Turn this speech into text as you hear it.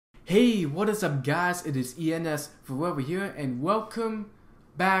Hey, what is up guys, it is ENS Forever here and welcome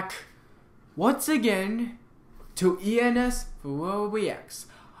back once again to ENS Forever Reacts.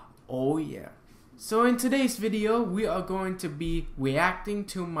 Oh yeah. So in today's video we are going to be reacting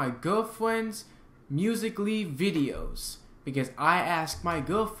to my girlfriend's Musical.Ly videos because I asked my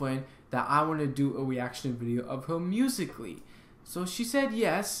girlfriend that I want to do a reaction video of her Musical.Ly. So she said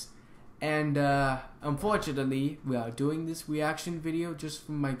yes. And unfortunately, we are doing this reaction video just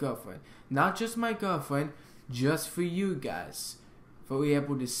for my girlfriend. Not just my girlfriend, just for you guys. For you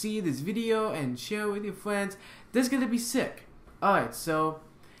able to see this video and share with your friends. This is gonna be sick. Alright, so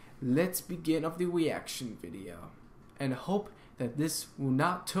let's begin of the reaction video. And hope that this will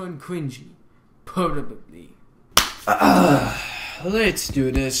not turn cringy. Probably. Let's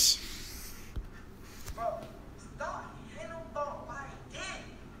do this.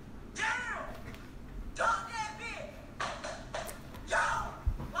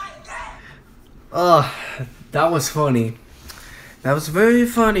 Oh, that was funny. That was very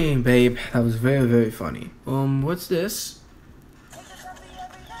funny, babe. That was very, very funny. What's this? I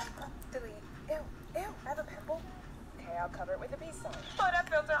have a pimple. Okay, I'll cover it with a bee sign. Put a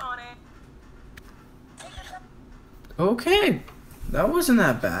filter on it. Okay, that wasn't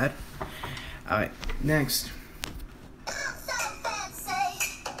that bad. Alright, next.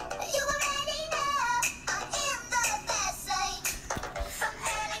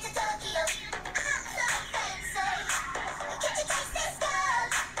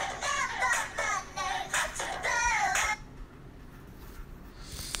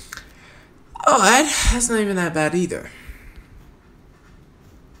 Alright, that's not even that bad either.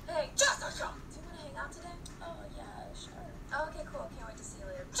 Hey, Jessica! Do you want to hang out today? Oh, yeah, sure. Oh, okay, cool. Can't wait to see you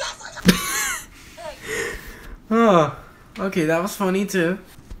later. Jessica! Hey. Oh, okay, that was funny too.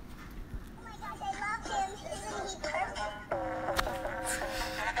 Oh my gosh, I love him. Isn't he perfect?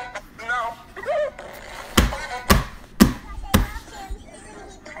 No.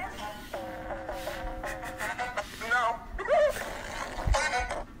 No.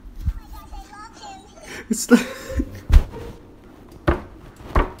 It's like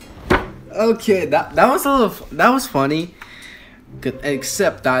okay, that was funny. Good,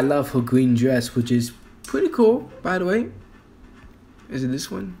 except I love her green dress, which is pretty cool, by the way. Is it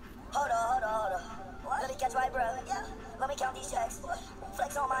this one? Hold on. Let me catch my breath. Yeah. Let me count these checks.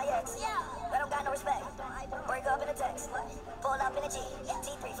 Flex on my ex. Yeah. I don't got no respect. Break up in a text. Pull up in a G.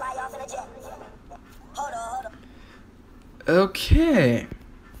 T3 fly off in a jet. Hold on. Okay.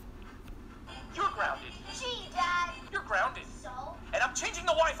 You're grounded. Gee, Dad. You're grounded. So? And I'm changing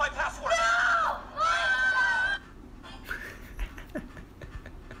the Wi-Fi password.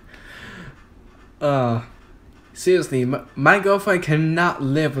 No! Seriously, my girlfriend cannot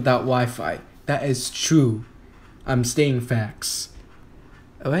live without Wi-Fi. That is true. I'm stating facts.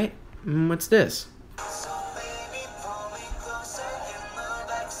 Alright, what's this?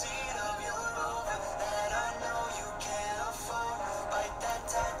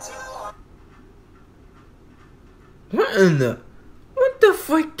 What the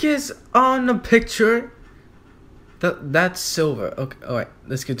frick is on the picture? That's silver. Okay, alright,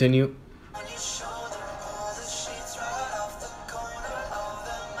 let's continue.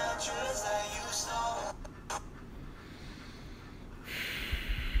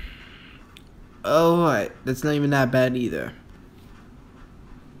 Alright, that's not even that bad either.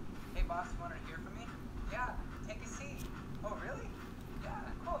 Hey boss, you wanted to hear from me? Yeah, take a seat. Oh really? Yeah,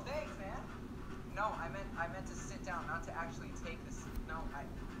 cool, thanks man. No, I meant to sit down, not to actually take this. No,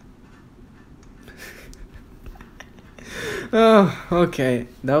 Oh, okay,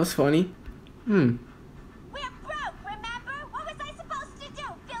 that was funny. We're broke, remember? What was I supposed to do?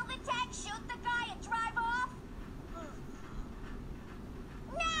 Fill the tank, shoot the guy, and drive off?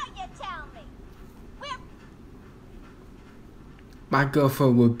 Now you tell me. My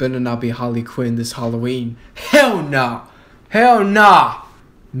girlfriend would better not be Harley Quinn this Halloween. Hell no! Hell nah!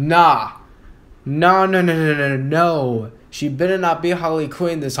 Nah! No. She better not be Harley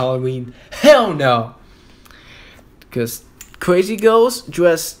Quinn this Halloween. Hell no! Because crazy girls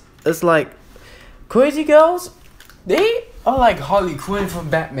dress as like... Crazy girls, they are like Harley Quinn from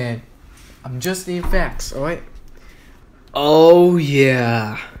Batman. I'm just saying facts, alright? Oh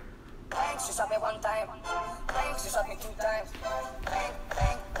yeah. Thanks, you shot me one time. Thanks, you shot me 2 times.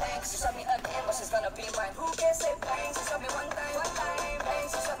 Thanks, you shot me again, but she's gonna be mine. Who can say thanks? You shot me one time.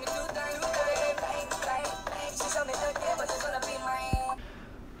 Thanks, you shot me 2 times. Thanks, you shot me again, but she's gonna be mine.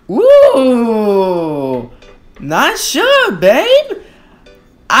 Ooh! Not sure, babe.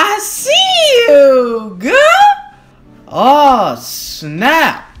 I see you, girl. Oh,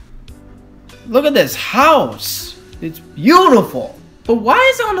 snap. Look at this house. It's beautiful. But why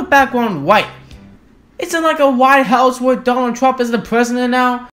is it on the background white? Isn't like a White House where Donald Trump is the president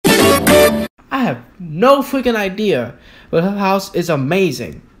now? I have no freaking idea, but her house is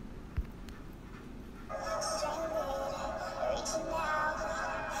amazing.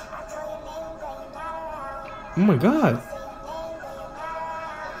 Oh my god.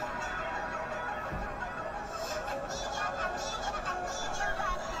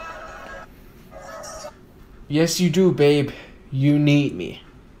 Yes, you do, babe. You need me.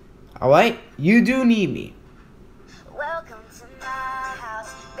 Alright? You do need me. Welcome to my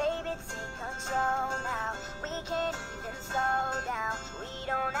house, baby, take control now. We can't even slow down, we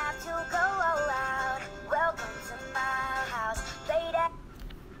don't have to go all out. Welcome to my house, play that.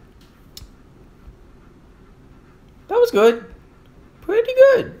 That was good. Pretty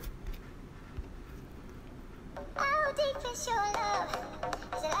good. How deep is your love?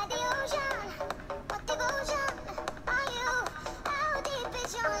 Is it like the ocean? What devotion are you? How deep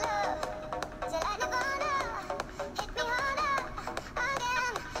is your love? Is it like the water? Hit me harder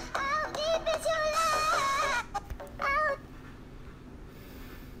again. How deep is your love?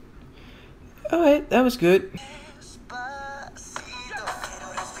 Alright, that was good. Despacito,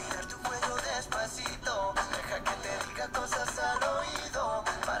 quiero respirar tu cuello despacito. Deja que te diga cosas al oído,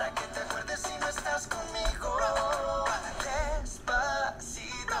 para que te acuerdes si no estás conmigo.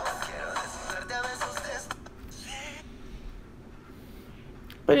 Despacito, quiero desnudarte a besos despacito.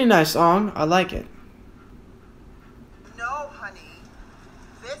 Pretty nice song. I like it. No, honey.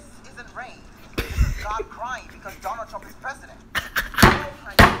 This isn't rain. This is God crying because Donald Trump is president. No,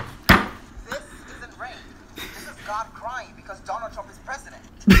 honey. This isn't rain. This is God crying because Donald Trump is president.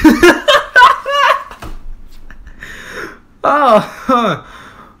 Oh,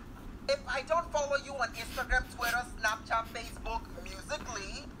 If I don't follow you on Instagram, Twitter, Snapchat, Facebook,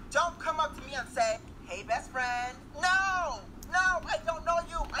 Musical.Lys, don't come up to me and say, hey, best friend. No, I don't know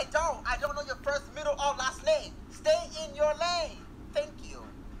you. I don't know your first, middle, or last name. Stay in your lane. Thank you.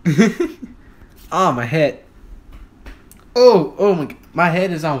 oh, my head. Oh, my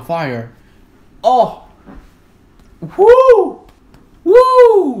head is on fire. Oh, woo.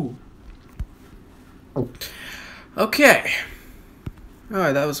 Okay. All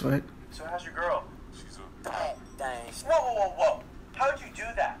right, that was right. So how's your girl? She's a... Thanks. Whoa. How'd you do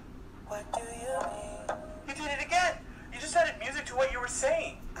that? What do you mean? You did it again. You just added music to what you were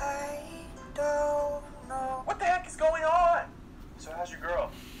saying. I don't know. What the heck is going on? So how's your girl?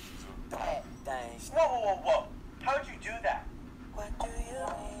 Thanks. Whoa. How'd you do that? What do you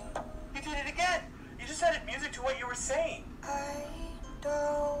mean? You did it again. You just added music to what you were saying. I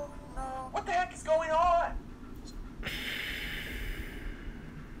don't know. What the heck is going on?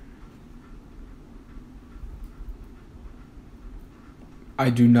 I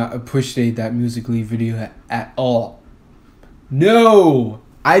do not appreciate that Musical.Lys video at all. No,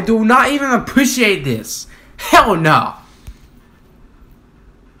 I do not even appreciate this. Hell no.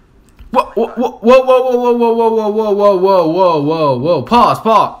 Whoa. Pause.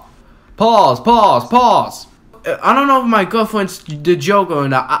 I don't know if my girlfriend's the Joker or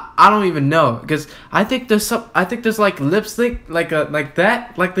not. I don't even know, because I think there's like lipstick like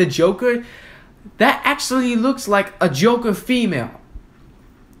the Joker. That actually looks like a Joker female.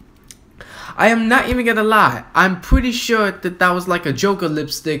 I am not even gonna lie. I'm pretty sure that was like a Joker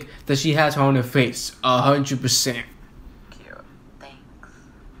lipstick that she has on her face. 100%. Cute. Thanks.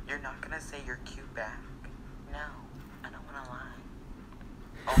 You're not gonna say you're cute back? No, I don't wanna lie.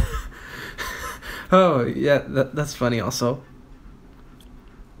 Oh yeah, that's funny also.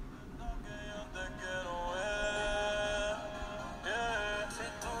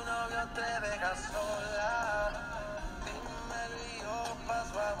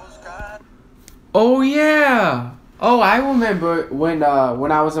 Oh yeah. Oh, I remember when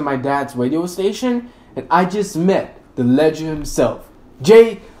I was in my dad's radio station and I just met the legend himself,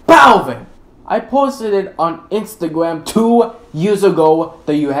 J Balvin. I posted it on Instagram 2 years ago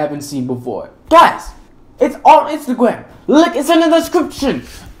that you haven't seen before. Guys, it's on Instagram. Link is in the description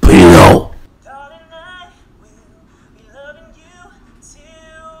below. Darling, I will be loving you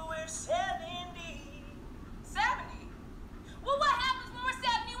till we're 70. 70? Well, what happens when we're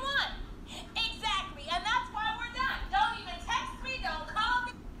 71? Exactly, and that's why we're done. Don't even text me, don't call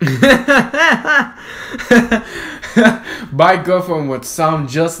me. My girlfriend would sound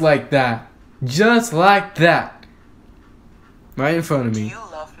just like that. Just like that. Right in front of Do me. you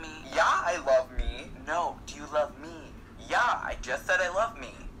love me? Yeah, I love me. No, do you love me? Yeah, I just said I love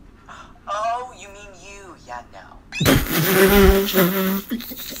me. Oh, you mean you? Yeah, no.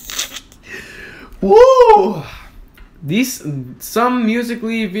 Woo! Some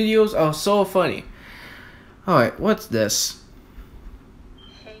Musical.Lys videos are so funny. Alright, what's this?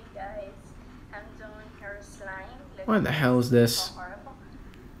 Hey guys, I'm doing hair slime. Look What at the hell is this? so horrible.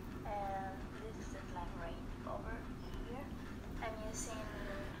 And this is the slime right over here. I'm using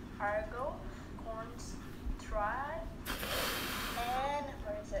Argo, Corns Try, and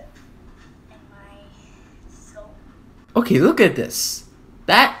where is it? And my soap. Okay, look at this.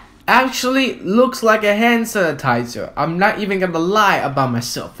 That actually looks like a hand sanitizer. I'm not even gonna lie about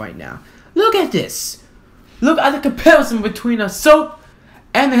myself right now. Look at this. Look at the comparison between a soap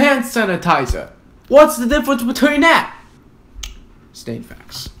and a hand sanitizer. What's the difference between that? Stain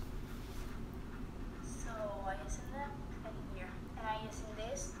facts. So I'm using them and here. And I'm using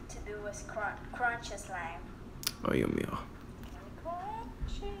this to do a crunch slime. Oh, Dios mío.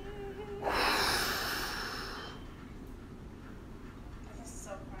 Crunchy. This is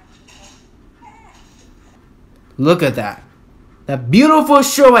so crunchy. Look at that. That beautiful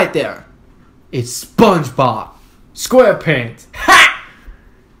show right there. It's SpongeBob SquarePants. Ha!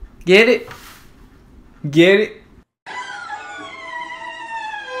 Get it? Get it?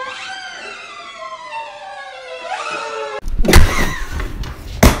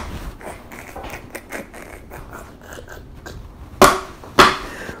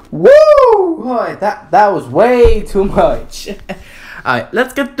 Woo! Alright, that was way too much. Alright,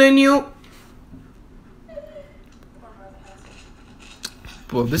 let's continue.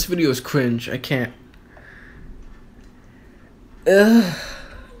 Bro, this video is cringe. I can't. Ugh.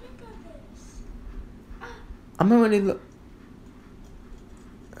 I'm already look.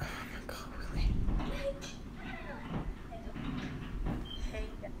 Oh my god, really?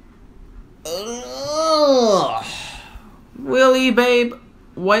 Ugh. Really, babe?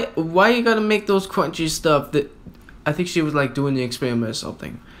 Why you gotta make those crunchy stuff? That I think she was like doing the experiment or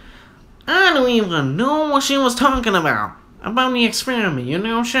something. I don't even know what she was talking about the experiment. You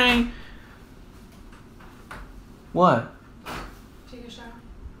know what I'm saying? What? Take a shower.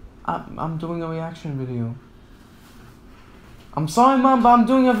 I'm doing a reaction video. I'm sorry, Mom, but I'm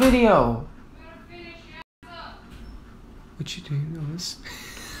doing a video. What you doing, Louis?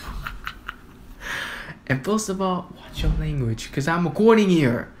 And first of all, watch your language, because I'm recording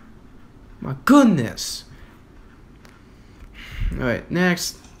here. My goodness. Alright,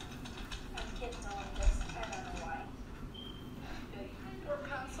 next. I keep doing this. I don't know why. Your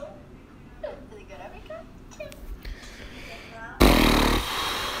console. Really good at makeup.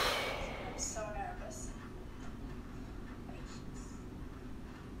 I'm so nervous.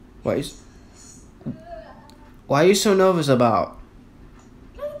 Why are you so nervous about?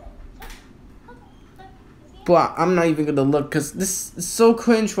 But I'm not even gonna look, because this is so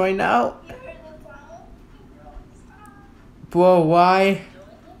cringe right now. You heard the sound? Bro, why? Doing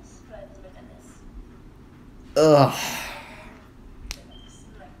this, but look at this. Ugh.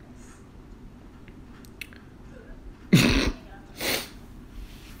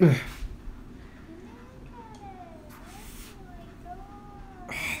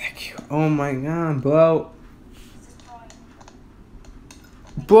 Thank you. Oh my god, bro.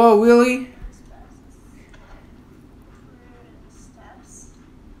 Bro, really?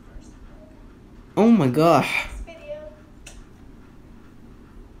 Oh my god.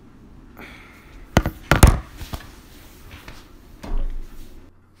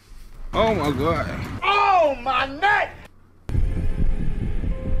 Oh my god. Oh, my neck!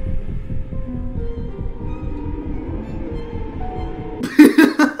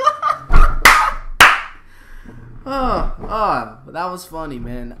 That was funny,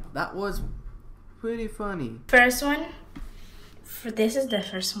 man. That was pretty funny. First one. This is the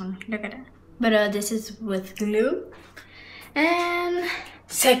first one. Look at it. But this is with glue. And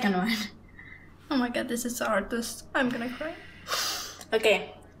second one. Oh my god, this is the hardest. I'm gonna cry.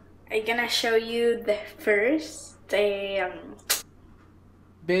 Okay, I'm gonna show you the first. Babe,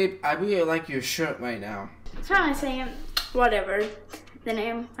 I really like your shirt right now. How am I saying? Whatever. The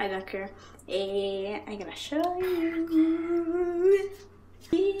name, I don't care. I'm gonna show you.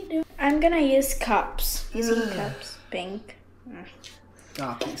 I'm gonna use cups. Using cups, pink.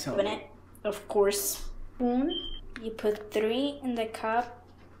 God, please help Open me. it. Of course, spoon. You put 3 in the cup.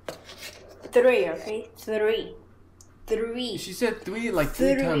 3, okay? 3. 3. She said 3 like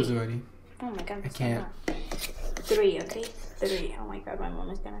 3 3. times already. Oh my god. I can't. 3, okay? 3. Oh my god, my mom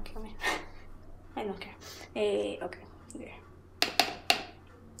is gonna kill me. I don't care. Okay. There.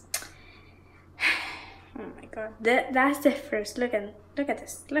 Oh my god. That's the first. Look at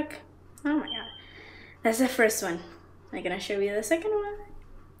this. Look. Oh my god. That's the first one. I'm gonna show you the second one.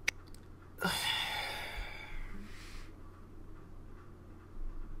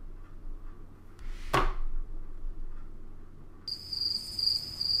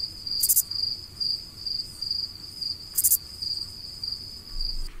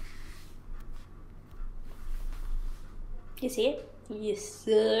 You see it? Yes,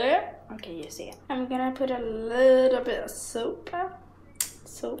 sir. Okay, you see it. I'm gonna put a little bit of soap.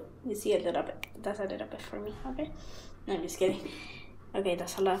 You see a little bit. That's a little bit for me, okay? No, I'm just kidding. Okay,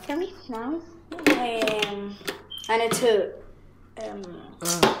 that's a lot for me. Now, I need to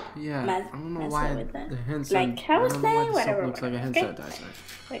yeah. I don't know mess why with that. the hand Like sign. I was saying, whatever. Looks like a hand Okay? sanitizer.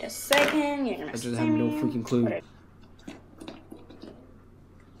 Wait a second. You're gonna I see just have no me. freaking clue.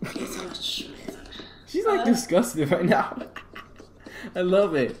 It's so much. She's like disgusted right now. I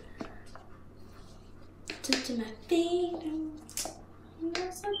love it. To my feet.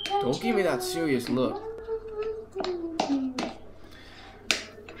 Don't give me that serious look.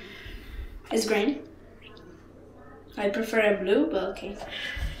 It's green. I prefer a blue, but okay.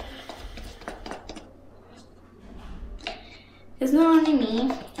 It's not only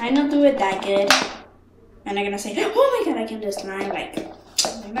me. I don't do it that good. And I'm gonna say, oh my god, I can just lie like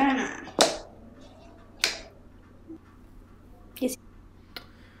banana. Yes.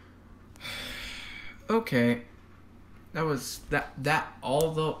 Okay. That was that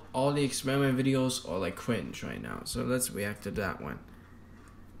all the experiment videos are like cringe right now. So let's react to that one.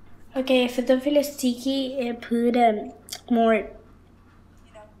 Okay, if it don't feel sticky, put more. You know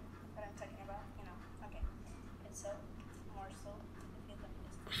what I'm talking about? You know, okay. It's soap, more soap. If it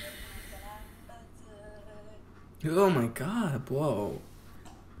don't feel sticky, Oh my god, whoa.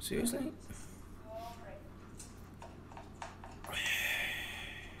 Seriously?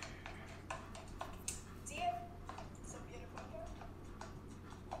 See it? So beautiful.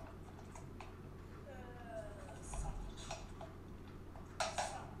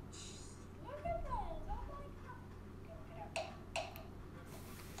 Look at that. Oh my god.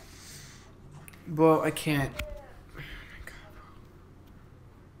 Bro, I can't.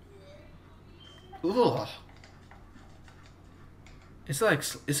 Ugh. It's like,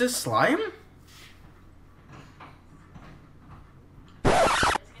 is this slime?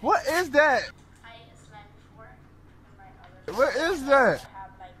 What is that? I ate slime before in my other. What is that?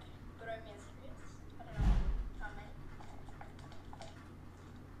 Have like brownie secrets. I don't know how many.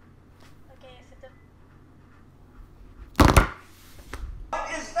 Okay, if it What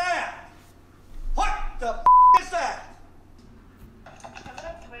is that? What the is that? I'm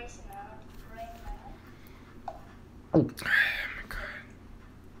not crazy now. Right now. Oh my god.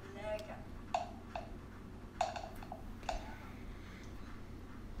 Lega.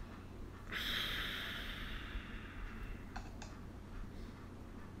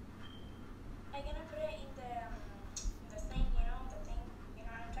 I'm gonna put it in the thing, you know, the thing, you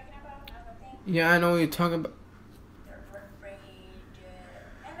know what I'm talking about? Not the thing. Yeah, I know what you're talking about. The refrigerator.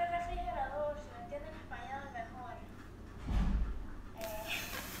 En el refrigerador, si lo entienden en español, mejor.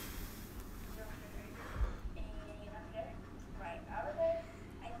 The refrigerator. And you're gonna put it right out of there.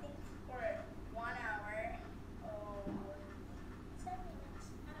 I think for 1 hour or 10 minutes.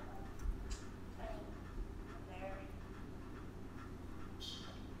 I don't know. 20 there.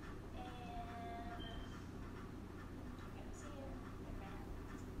 And you can see it. The man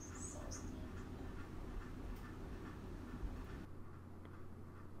is so steamy.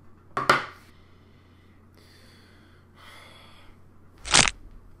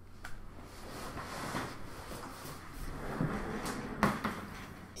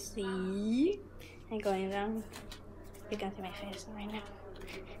 See? I'm going down. You can see my face right now.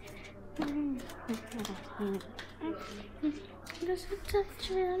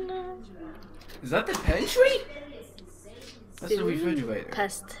 Is that the pantry? That's the refrigerator.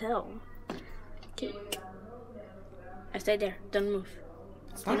 Pastel. Okay. Stay there. Don't move.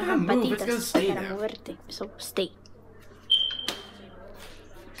 It's not gonna move, it's gonna stay para there. moverte. So stay.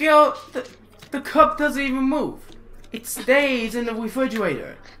 Girl, the cup doesn't even move. It stays in the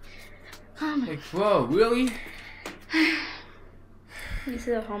refrigerator. Oh my. Like, bro, really? This is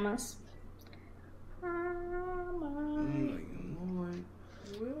a hummus. Oh my lord.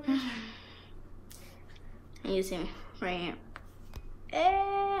 Really? You see me right here.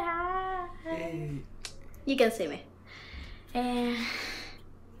 Hey, hi. Hey. You can see me. And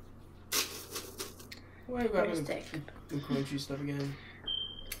Why are you Where's grabbing the crunchy stuff again?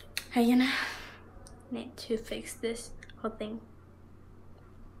 I'm gonna need to fix this whole thing.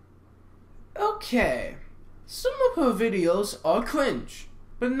 Okay. Some of her videos are cringe,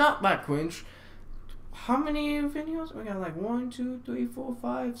 but not that cringe. How many videos? We got like 1, 2, 3, 4,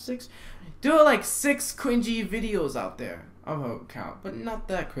 5, 6. There are like 6 cringy videos out there of her account, but not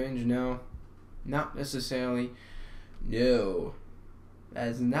that cringe, no. Not necessarily. No. That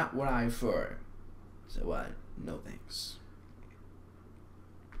is not what I prefer. So what? No thanks.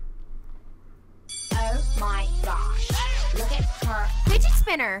 Oh my gosh. Look at her fidget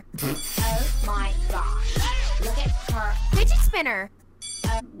spinner. Oh my gosh. Look at her fidget spinner.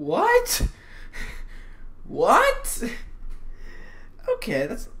 What? What? Okay,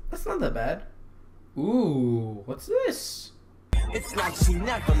 that's not that bad. Ooh, what's this? It's like she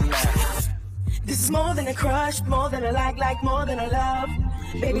never left. This is more than a crush, more than a like more than a love.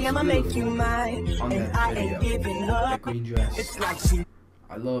 Baby, I'ma make you mine, On and that I video, ain't giving up. that green dress. It's like she.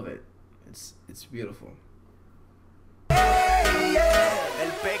 I love it. It's beautiful.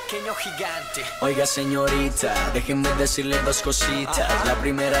 El pequeño gigante. Oiga, señorita, déjenme decirle dos cositas. La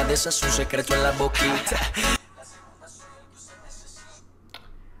primera de esas, un secreto en la boquita.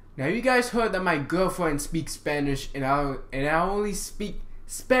 Now you guys heard that my girlfriend speaks Spanish, and I only speak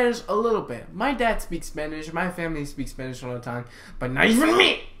Spanish a little bit. My dad speaks Spanish, my family speaks Spanish all the time, but not even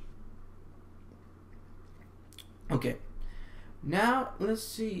me. Okay, now let's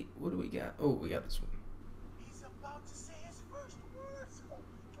see, what do we got? Oh, we got this one. He's about to say his first words. Oh my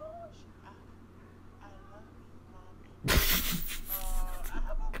gosh. I love you, mommy. I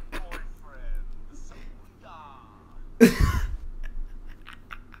have a boyfriend. So,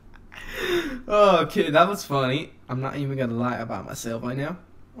 Oh, okay, that was funny. I'm not even gonna lie about myself right now.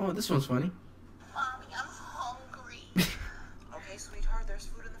 Oh, this one's funny. Mommy, I'm hungry. Okay, sweetheart, there's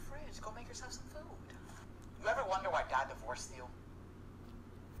food in the fridge. Go make yourself some food. You ever wonder why Dad divorced you?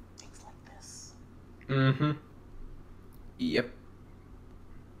 Things like this. Mm-hmm. Yep.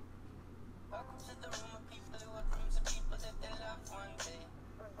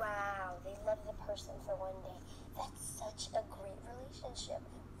 Wow, they love the person for one day. That's such a great relationship,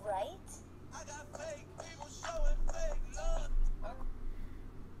 right? I got fake people showing fake love.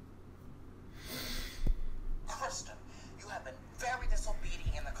 Kristen, you have been very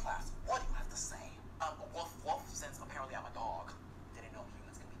disobedient in the class. What do you have to say? Woof woof, since apparently I'm a dog. Didn't know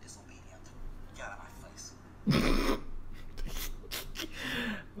humans can be disobedient. Get out of my face.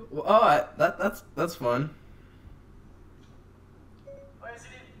 Well, alright, that's fun. Oye,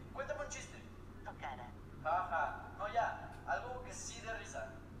 Siri, cuéntame un chiste. Tu cara. Ajá. No, ya. Algo que sí de risa.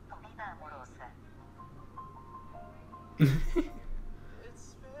 Tu vida amorosa.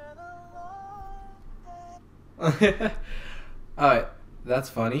 It's been a long day. Alright, that's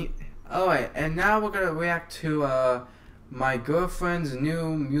funny. Alright, and now we're gonna react to my girlfriend's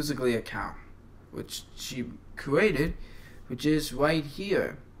new Musical.Ly account, which she created, which is right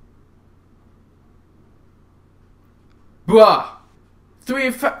here. Bruh! 3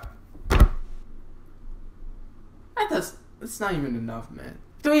 and 5. That's not even enough, man.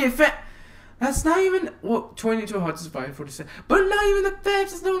 3 and 5. That's not even. Well, 22 hearts is fine, 47. But not even the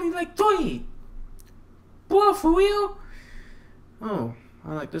fabs, it's only like 3. Bruh, for real? Oh,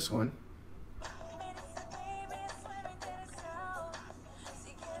 I like this one.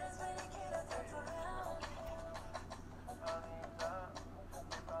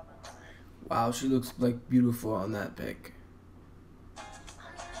 Wow, she looks like beautiful on that pic.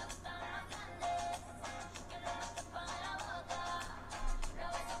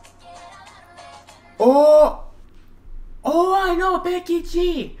 Oh, I know Becky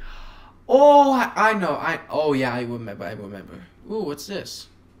G. Oh, I know. Oh yeah, I remember. Ooh, what's this?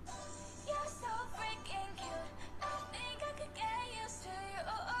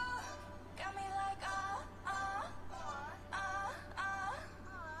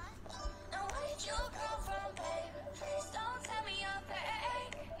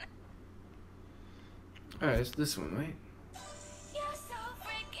 Alright, it's this one, right?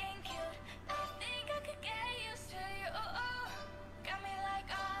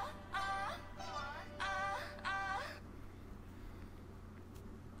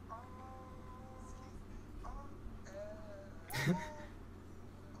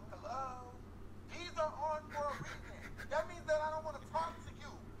 Hello? These are on for a reason. That means that I don't want to talk to you.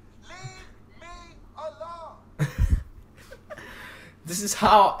 Leave me alone. This is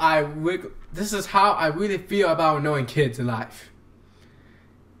how I really feel about knowing kids in life.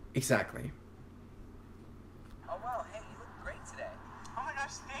 Exactly. Oh wow, hey, you look great today. Oh my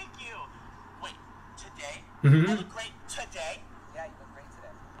gosh, thank you. Wait, today? Mhm. I look great today? Yeah, you look great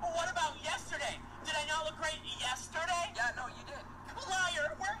today. Well, what about yesterday? Did I not look great yesterday? Yeah, no, you did.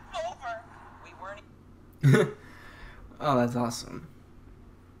 Liar, we're over. We weren't. Oh, that's awesome.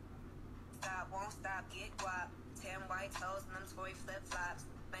 Stop, won't stop, get guap. 10 white toes and them toy flip flops.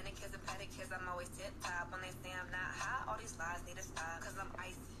 Manicures and pedicures, I'm always tip top. When they say I'm not hot, all these lies need to stop. Cause I'm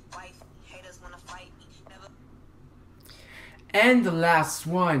icy, wifey. Haters wanna fight me. Never. And the last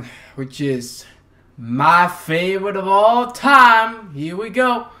one, which is my favorite of all time. Here we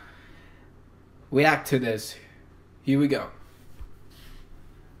go. React to this. Here we go.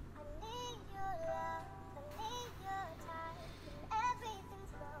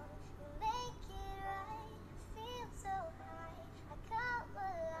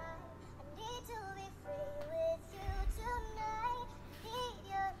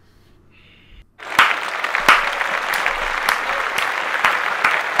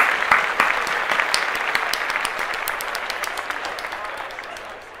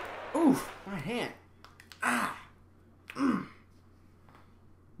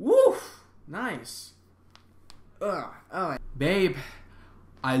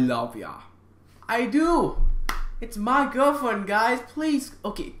 I love ya. I do. It's my girlfriend, guys. Please,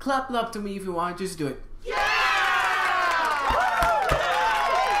 okay, clap love to me if you want. Just do it.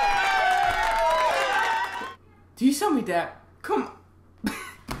 Do you show me that? Come on.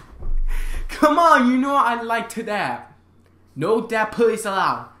 Come on, you know I like to dab. No dab police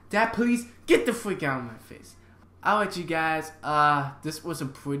allowed. Dab police, get the freak out of my face. I'll let you guys, this was a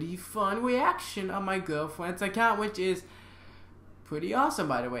pretty fun reaction on my girlfriend's account, which is pretty awesome,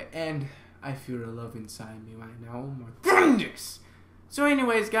 by the way. And I feel the love inside me right now. Oh my goodness. So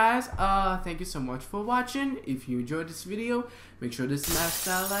anyways, guys, thank you so much for watching. If you enjoyed this video, make sure to smash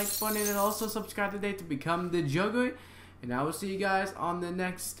that like button and also subscribe today to become the Jugger. And I will see you guys on the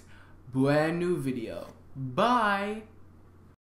next brand new video. Bye.